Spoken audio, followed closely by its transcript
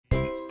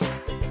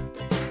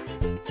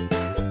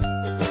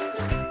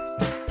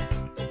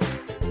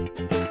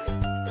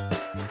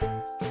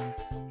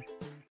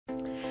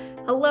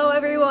Hello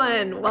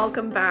everyone,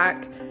 welcome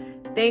back.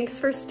 Thanks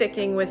for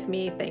sticking with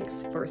me.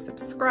 Thanks for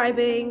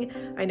subscribing.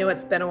 I know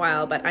it's been a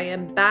while, but I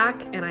am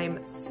back and I'm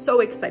so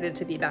excited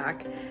to be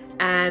back.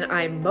 And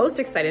I'm most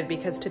excited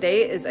because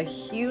today is a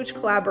huge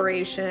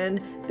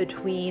collaboration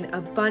between a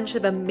bunch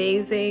of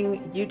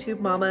amazing YouTube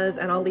mamas,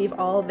 and I'll leave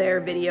all their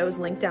videos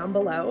linked down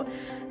below.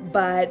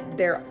 But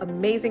they're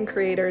amazing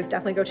creators,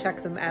 definitely go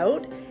check them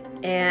out.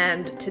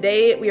 And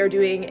today we are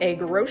doing a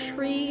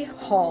grocery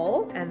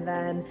haul, and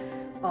then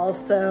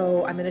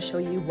also I'm gonna show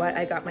you what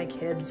I got my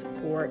kids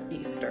for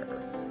Easter.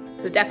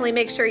 So definitely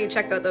make sure you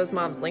check out those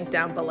moms linked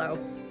down below.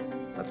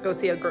 Let's go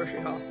see a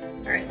grocery haul.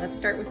 All right, let's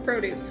start with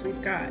produce.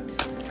 We've got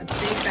a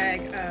big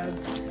bag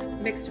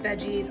of mixed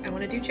veggies. I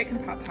wanna do chicken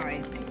pot pie,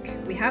 I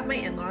think. We have my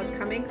in-laws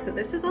coming, so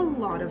this is a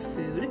lot of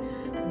food,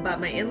 but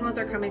my in-laws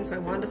are coming, so I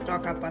wanted to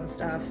stock up on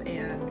stuff,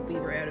 and we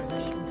were out of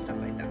meat and stuff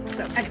like that.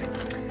 So anyway,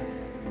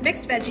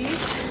 mixed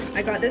veggies.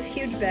 I got this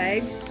huge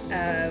bag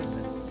of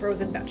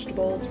frozen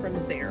vegetables from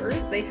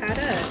Zehrs. They had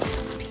a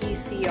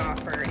PC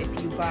offer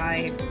if you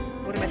buy,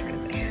 what am I trying to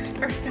say?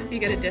 First off, you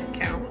get a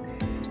discount.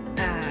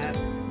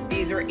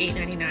 These are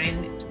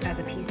 $8.99. As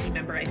a PC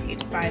member, I paid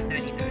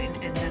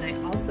 $5.99, and then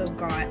I also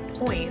got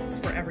points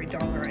for every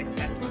dollar I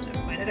spent on this.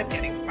 So I ended up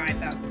getting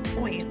 5,000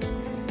 points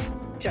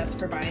just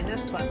for buying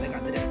this, plus I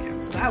got the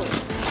discount. So that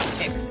was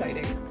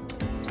exciting.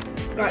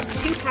 Got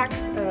 2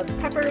 packs of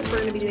peppers. We're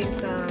gonna be doing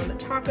some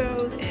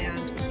tacos and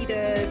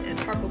fajitas and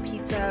taco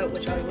pizza,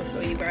 which I will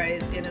show you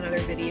guys in another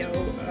video,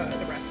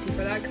 the recipe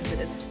for that, because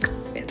it is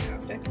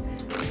fantastic.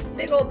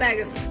 Big old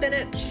bag of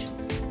spinach.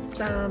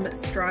 Some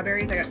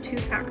strawberries. I got 2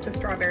 packs of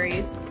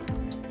strawberries.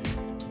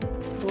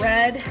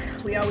 Bread.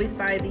 We always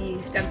buy the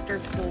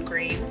Dempster's whole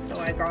grain, so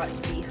I got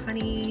the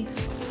honey,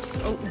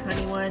 oat and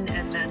honey one,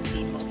 and then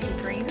the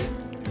multi-grain.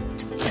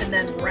 And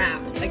then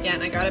wraps.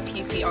 Again, I got a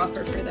PC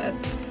offer for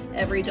this.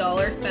 Every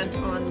dollar spent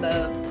on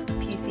the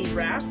PC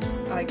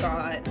wraps, I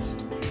got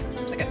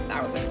like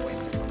 1,000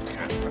 points or something.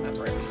 I don't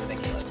remember. It was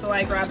ridiculous. So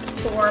I grabbed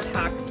 4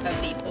 packs of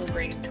the whole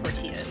grain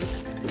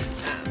tortillas,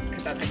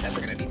 because as I said,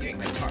 we're going to be doing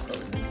like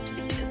tacos and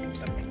fajitas and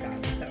stuff like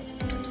that. So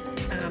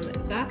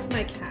that's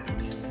my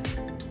cat.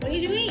 What are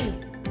you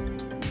doing?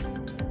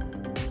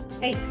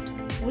 Hey,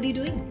 what are you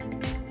doing?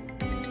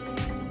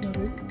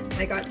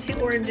 I got 2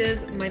 oranges.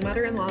 My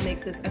mother-in-law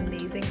makes this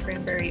amazing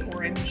cranberry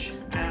orange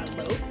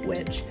loaf,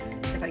 which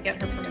if I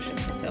get her permission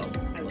to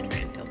film, I will try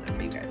and film that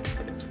for you guys because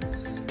it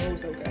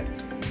is so good.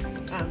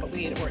 But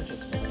we need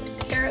oranges for those.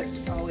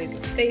 Carrots, always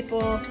a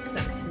staple.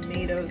 Some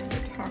tomatoes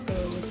for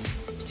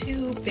tacos.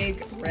 2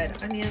 big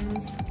red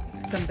onions.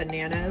 Some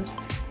bananas.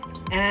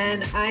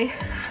 And I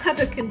have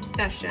a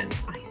confession.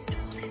 I stole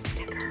this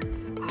sticker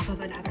off of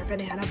another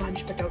Banana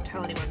Bunch, but don't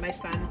tell anyone. My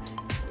son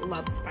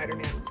loves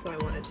Spider-Man, so I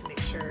wanted to make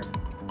sure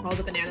all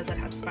the bananas that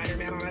had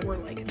Spider-Man on it were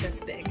like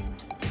this big.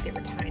 Like they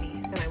were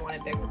tiny, and I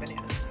wanted bigger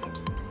bananas. So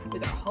we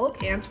got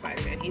Hulk and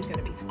Spider-Man. He's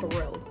gonna be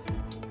thrilled.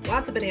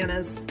 Lots of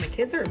bananas. My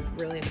kids are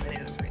really into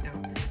bananas right now.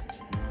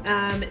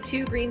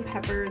 2 green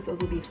peppers. Those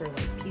will be for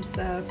like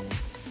pizza.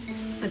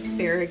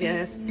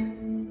 Asparagus.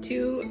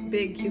 2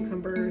 big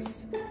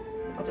cucumbers.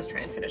 I'll just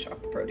try and finish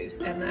off the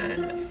produce. And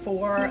then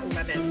 4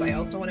 lemons. I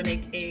also want to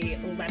make a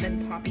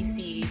lemon poppy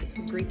seed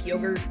Greek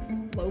yogurt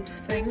loaf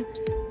thing.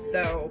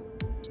 So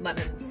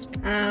lemons.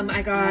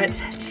 I got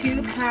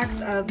 2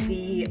 packs of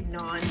the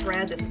naan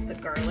bread. This is the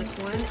garlic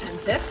one, and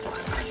this one,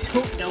 I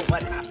don't know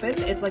what happened.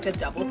 It's like a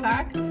double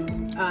pack,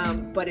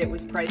 but it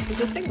was priced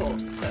as a single,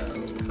 so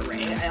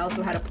hooray. I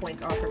also had a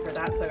points offer for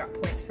that, so I got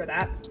points for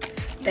that.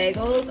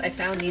 Bagels, I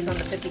found these on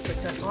the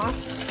 50%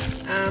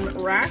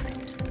 off rack,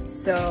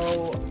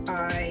 so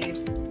I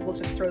will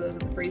just throw those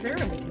in the freezer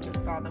and we can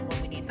just thaw them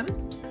when we need them.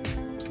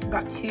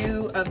 Got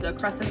 2 of the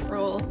crescent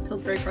roll,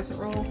 Pillsbury crescent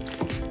roll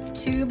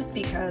tubes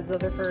because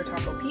those are for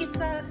taco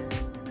pizza.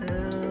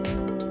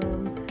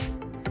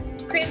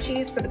 Cream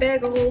cheese for the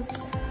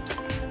bagels.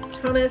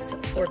 Hummus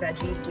for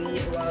veggies. We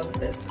love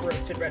this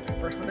roasted red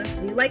pepper hummus.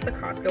 We like the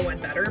Costco one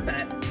better,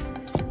 but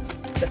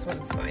this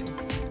one's fine.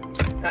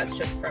 That's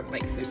just from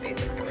like Food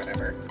Basics or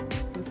whatever.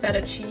 Some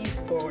feta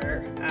cheese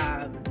for,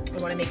 I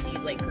want to make these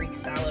like Greek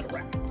salad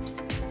wraps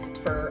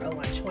for a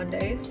lunch one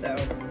day, so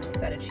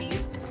feta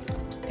cheese.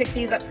 Picked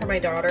these up for my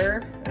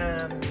daughter.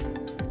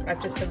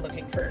 I've just been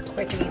looking for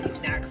quick and easy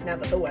snacks. Now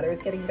that the weather is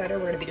getting better,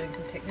 we're going to be doing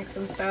some picnics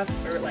and stuff,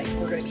 or like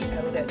we're going to be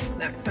out at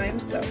snack time,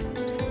 so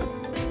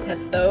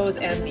that's those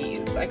and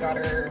these. I got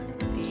her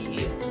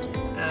the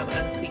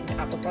unsweetened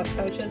applesauce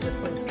pouches. This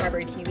one's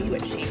strawberry kiwi,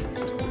 which she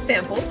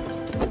sampled.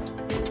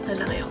 And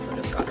then I also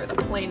just got her the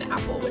plain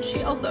apple, which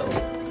she also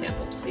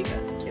sampled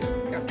because you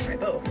know, got to try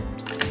both.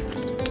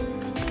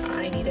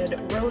 I needed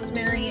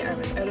rosemary. I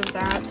was out of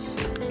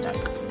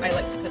that. I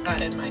like to put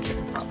that in my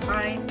chicken pot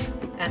pie.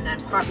 And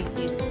then poppy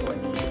seeds for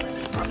the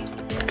lemon poppy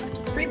seed bread.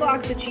 3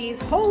 blocks of cheese.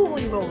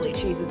 Holy moly,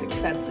 cheese is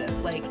expensive.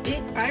 Like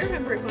I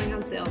remember it going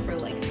on sale for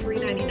like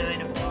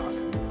 $3.99 a block.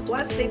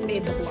 Plus they've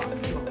made the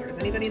blocks smaller. Has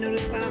anybody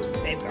noticed that?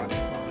 They've gotten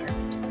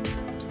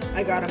smaller.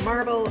 I got a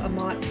marble, a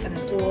Mott's, and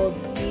an old.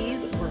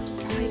 These were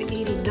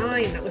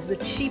 $5.89. That was the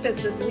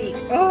cheapest this week.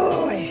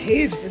 Oh, I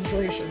hate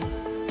inflation.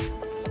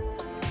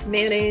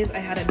 Mayonnaise, I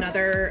had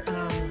another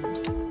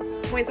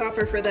points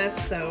offer for this,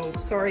 so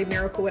sorry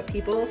Miracle Whip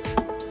people.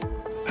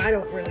 I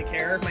don't really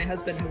care. My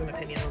husband has an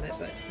opinion on it,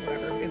 but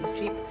whatever. It was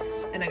cheap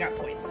and I got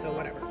points, so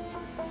whatever.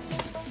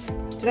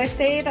 Did I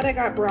say that I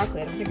got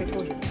broccoli? I don't think I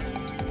told you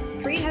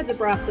that. 3 heads of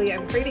broccoli.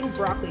 I'm craving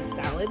broccoli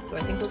salad, so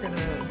I think we're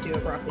gonna do a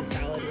broccoli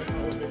salad with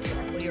all of this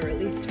broccoli, or at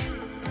least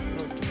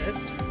most of it.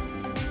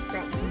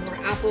 Got some more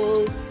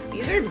apples.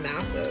 These are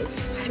massive.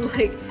 I'm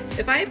like,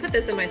 if I put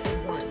this in my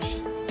son's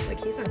lunch,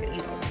 like he's not gonna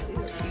eat all that. These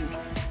are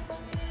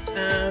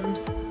huge.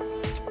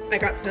 I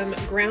got some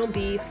ground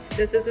beef.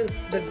 This isn't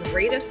the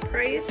greatest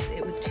price.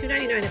 It was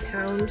 $2.99 a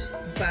pound,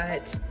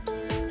 but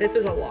this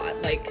is a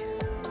lot, like,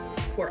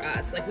 for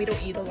us. Like, we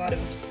don't eat a lot of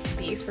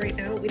beef right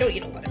now. We don't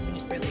eat a lot of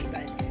meat, really,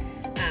 but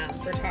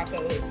for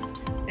tacos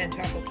and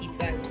taco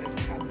pizza, I wanted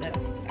to have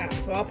this.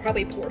 So I'll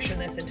probably portion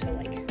this into,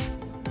 like,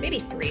 maybe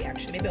 3,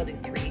 actually. Maybe I'll do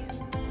 3.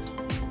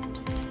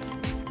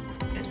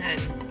 And then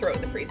throw it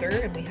in the freezer,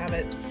 and we have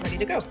it ready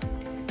to go.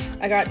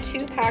 I got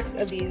 2 packs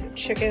of these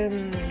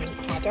chicken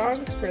hot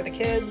dogs for the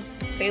kids.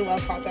 They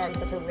love hot dogs.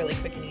 That's a really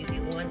quick and easy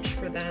lunch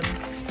for them.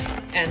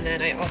 And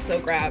then I also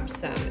grabbed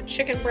some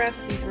chicken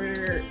breasts. These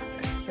were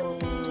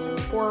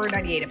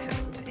 $4.98 a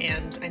pound.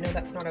 And I know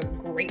that's not a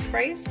great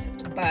price,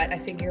 but I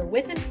figure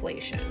with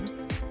inflation,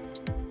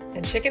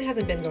 and chicken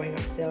hasn't been going on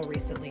sale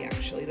recently,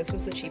 actually. This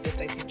was the cheapest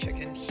I've seen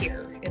chicken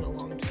here in a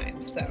long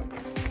time, so.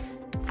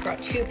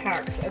 Got 2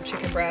 packs of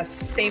chicken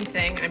breasts. Same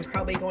thing. I'm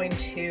probably going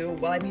to,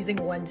 well, I'm using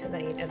 1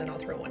 tonight, and then I'll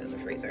throw 1 in the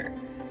freezer.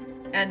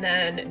 And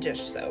then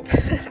dish soap.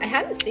 I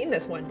hadn't seen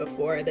this one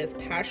before, this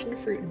passion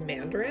fruit and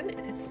mandarin,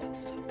 and it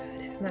smells so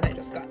good. And then I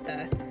just got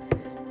the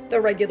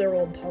regular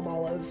old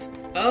Palmolive.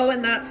 Oh,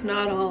 and that's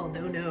not all.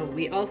 No.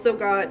 We also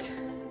got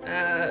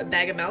a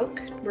bag of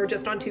milk. We're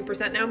just on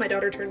 2% now. My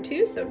daughter turned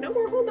 2, so no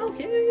more whole milk.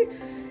 Yay!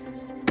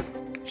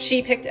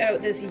 She picked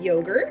out this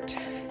yogurt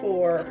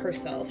for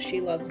herself.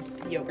 She loves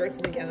yogurts,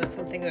 and again, that's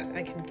something that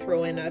I can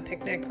throw in a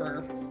picnic,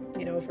 or,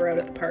 you know, if we're out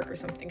at the park or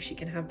something, she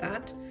can have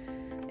that.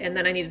 And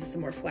then I needed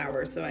some more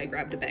flour, so I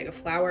grabbed a bag of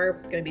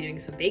flour. Gonna be doing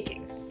some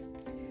baking.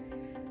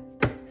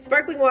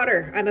 Sparkling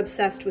water. I'm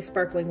obsessed with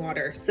sparkling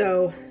water.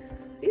 So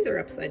these are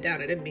upside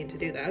down. I didn't mean to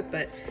do that,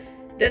 but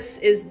this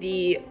is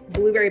the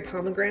blueberry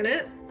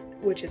pomegranate,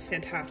 which is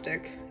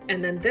fantastic.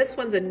 And then this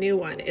one's a new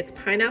one. It's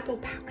pineapple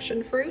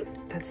passion fruit.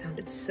 That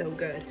sounded so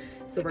good.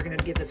 So we're gonna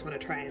give this one a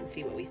try and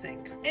see what we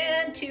think.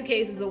 And 2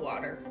 cases of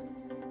water.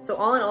 So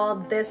all in all,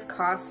 this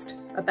cost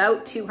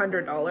about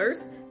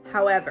 $200.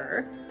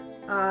 However,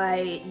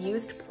 I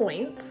used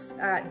points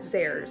at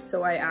Zehrs.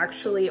 So I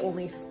actually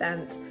only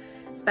spent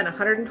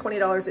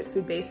 $120 at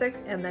Food Basics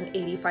and then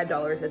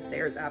 $85 at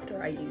Zehrs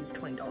after I used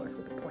 $20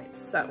 worth of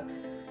points. So,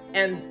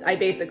 and I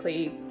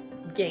basically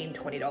gained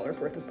 $20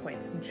 worth of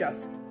points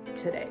just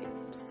today.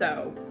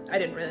 So I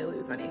didn't really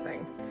lose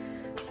anything.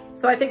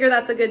 So I figure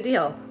that's a good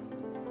deal.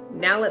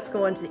 Now let's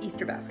go on to the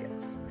Easter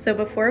baskets. So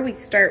before we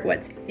start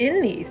what's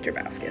in the Easter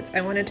baskets,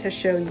 I wanted to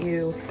show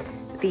you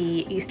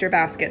the Easter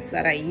baskets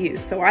that I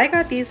use. So I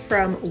got these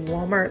from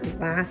Walmart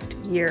last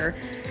year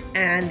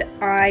and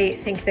I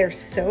think they're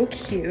so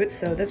cute.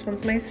 So this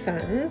one's my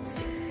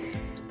son's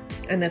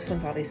and this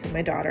one's obviously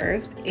my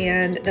daughter's.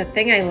 And the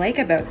thing I like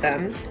about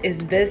them is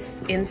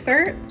this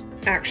insert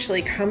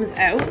actually comes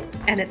out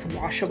and it's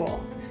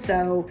washable.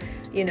 So,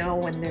 you know,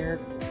 when they're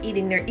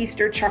eating their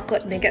Easter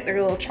chocolate and they get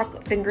their little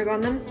chocolate fingers on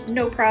them,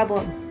 no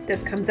problem.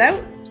 This comes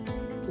out,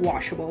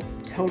 washable,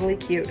 totally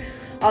cute.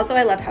 Also,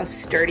 I love how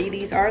sturdy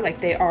these are, like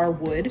they are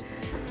wood,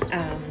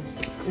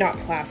 not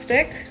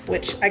plastic,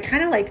 which I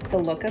kind of like the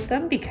look of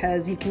them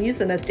because you can use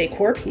them as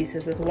decor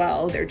pieces as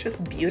well. They're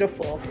just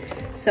beautiful.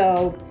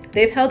 So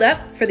they've held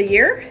up for the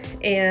year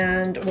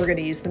and we're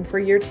gonna use them for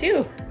year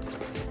 2.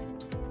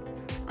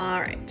 All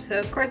right, so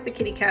of course the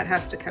kitty cat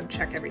has to come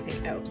check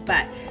everything out,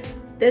 but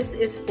this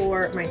is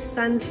for my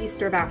son's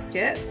Easter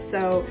basket.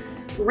 So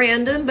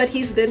random, but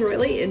he's been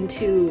really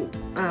into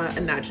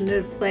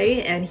imaginative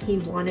play and he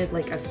wanted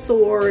like a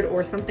sword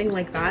or something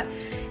like that.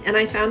 And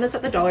I found this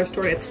at the dollar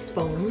store. It's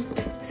foam,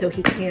 so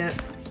he can't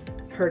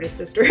hurt his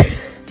sister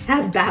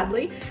as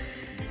badly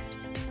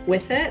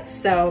with it.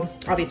 So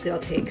obviously I'll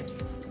take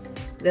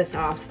this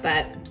off,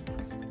 but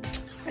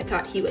I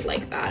thought he would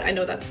like that. I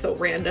know that's so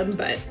random,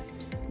 but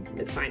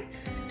it's fine.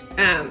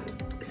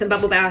 Some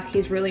bubble bath.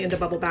 He's really into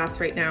bubble baths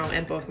right now,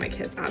 and both my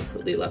kids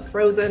absolutely love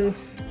Frozen.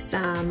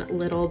 Some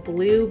little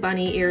blue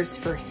bunny ears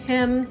for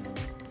him.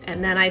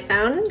 And then I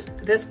found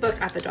this book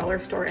at the dollar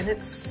store and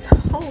it's so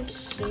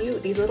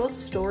cute. These little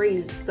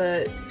stories,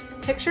 the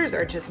pictures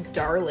are just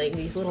darling,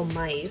 these little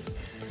mice.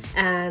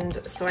 And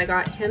so I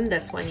got him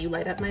this one, You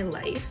Light Up My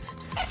Life.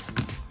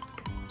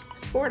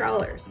 It's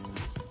 $4.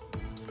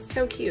 It's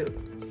so cute.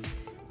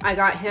 I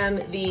got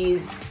him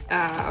these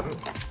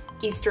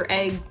Easter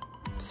egg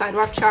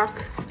sidewalk chalk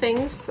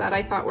things that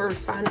I thought were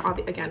fun.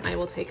 Again, I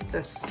will take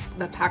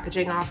the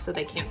packaging off so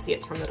they can't see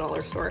it's from the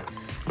dollar store.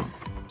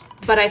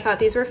 But I thought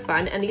these were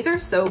fun, and these are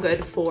so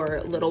good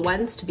for little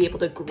ones to be able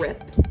to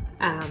grip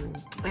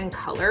and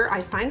color.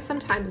 I find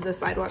sometimes the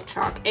sidewalk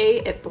chalk,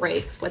 it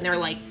breaks when they're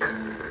like,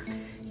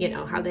 you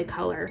know, how they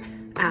color.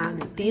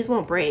 These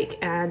won't break,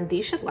 and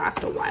these should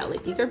last a while.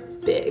 Like, these are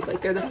big,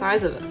 like they're the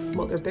size of,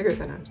 well, they're bigger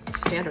than a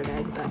standard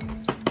egg,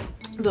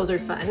 but those are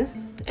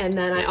fun. And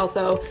then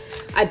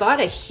I bought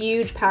a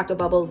huge pack of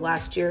bubbles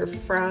last year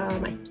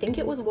from, I think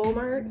it was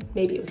Walmart,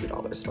 maybe it was the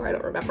dollar store, I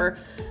don't remember.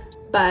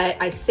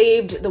 But I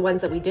saved the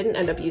ones that we didn't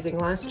end up using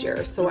last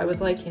year. So I was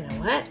like, you know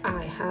what?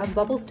 I have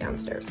bubbles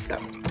downstairs. So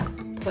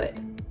put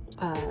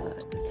a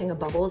thing of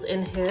bubbles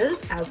in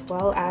his, as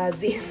well as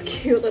these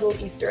cute little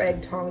Easter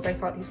egg tongs. I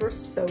thought these were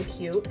so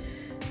cute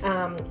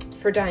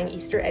for dyeing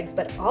Easter eggs,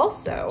 but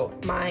also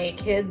my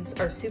kids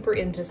are super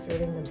into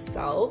serving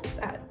themselves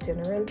at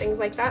dinner and things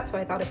like that. So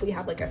I thought if we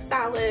have like a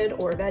salad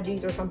or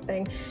veggies or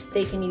something,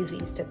 they can use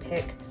these to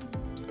pick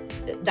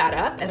that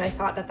up, and I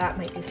thought that that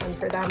might be fun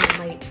for them. It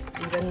might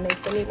even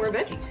make them eat more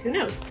veggies, who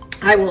knows.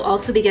 I will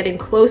also be getting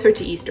closer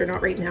to Easter,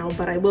 not right now,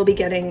 but I will be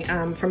getting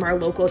from our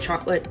local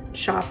chocolate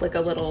shop like a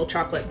little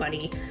chocolate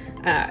bunny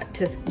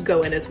to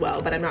go in as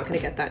well, but I'm not going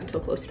to get that until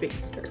closer to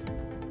Easter.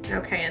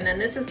 Okay, and then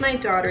this is my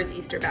daughter's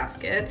Easter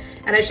basket,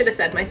 and I should have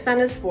said my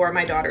son is 4,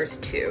 my daughter's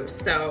 2,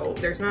 so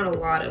there's not a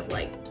lot of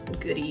like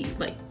goody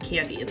like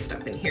candy and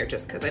stuff in here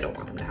just because I don't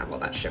want them to have all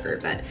that sugar.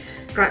 But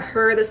got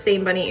her the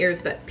same bunny ears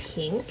but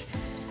pink.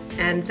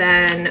 And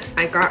then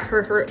I got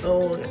her her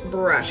own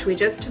brush. We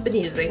just have been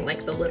using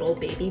like the little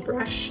baby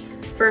brush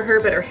for her,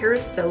 but her hair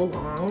is so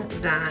long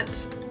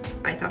that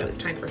I thought it was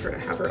time for her to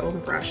have her own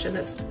brush. And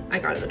this I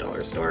got in the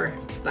dollar store,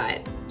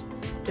 but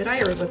did I,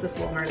 or was this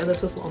Walmart? No,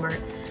 this was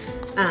Walmart.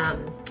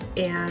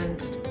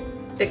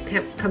 And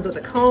it comes with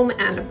a comb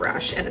and a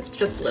brush, and it's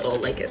just little,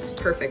 like it's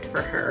perfect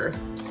for her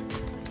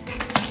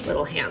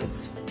little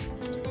hands.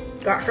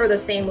 Got her the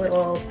same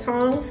little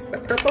tongs,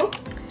 but purple.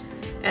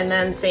 And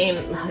then same,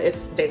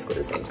 it's basically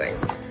the same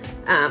things.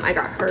 I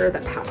got her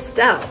the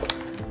pastel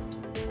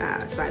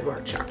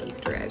sidewalk chalk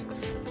Easter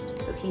eggs.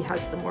 So he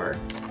has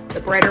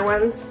the brighter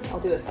ones. I'll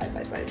do a side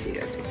by side so you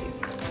guys can see.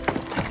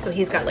 So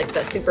he's got like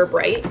the super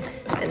bright,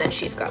 and then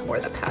she's got more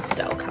of the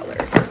pastel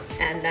colors.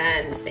 And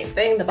then same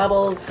thing, the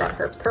bubbles, got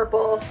her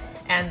purple.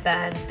 And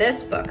then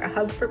this book, A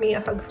Hug for Me, A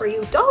Hug for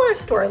You, dollar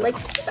store. Like,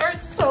 these are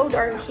so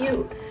darn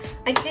cute.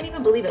 I can't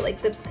even believe it.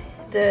 Like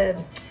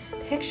the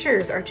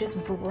pictures are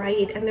just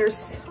bright and they're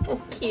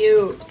so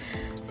cute.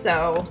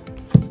 So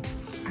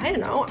I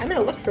don't know, I'm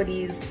gonna look for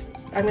these.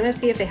 I'm gonna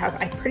see if they have,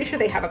 I'm pretty sure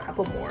they have a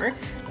couple more,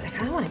 but I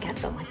kind of want to get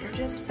them. Like, they're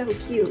just so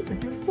cute,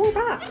 and they're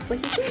 $4.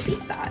 Like, you can't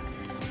beat that.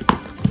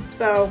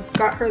 So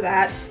got her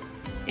that,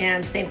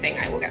 and same thing,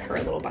 I will get her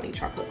a little bunny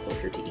chocolate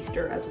closer to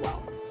Easter as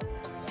well.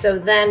 So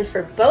then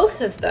for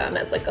both of them,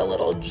 as like a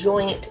little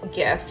joint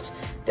gift,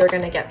 they're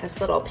gonna get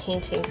this little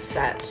painting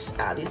set,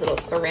 these little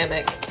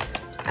ceramic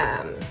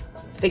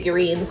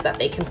figurines that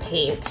they can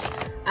paint.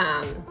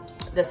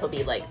 This will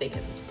be like, they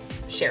can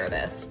share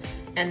this.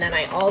 And then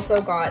I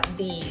also got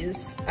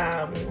these.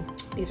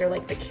 These are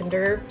like the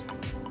Kinder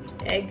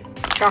egg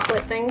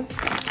chocolate things.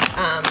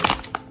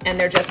 And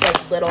they're just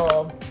like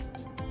little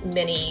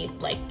mini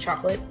like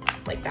chocolate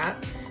like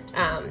that.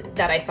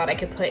 That I thought I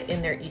could put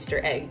in their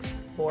Easter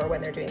eggs for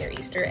when they're doing their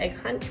Easter egg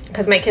hunt.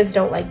 Because my kids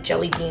don't like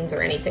jelly beans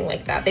or anything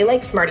like that. They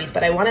like Smarties,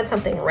 but I wanted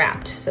something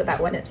wrapped so that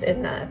when it's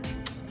in the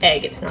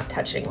egg, it's not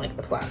touching like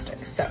the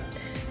plastic. So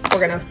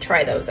we're gonna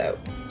try those out.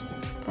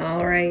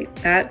 All right,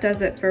 that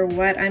does it for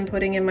what I'm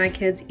putting in my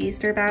kids'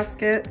 Easter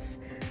baskets.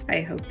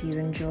 I hope you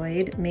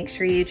enjoyed. Make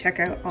sure you check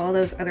out all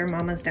those other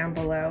mamas down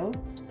below,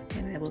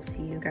 and I will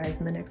see you guys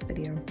in the next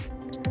video.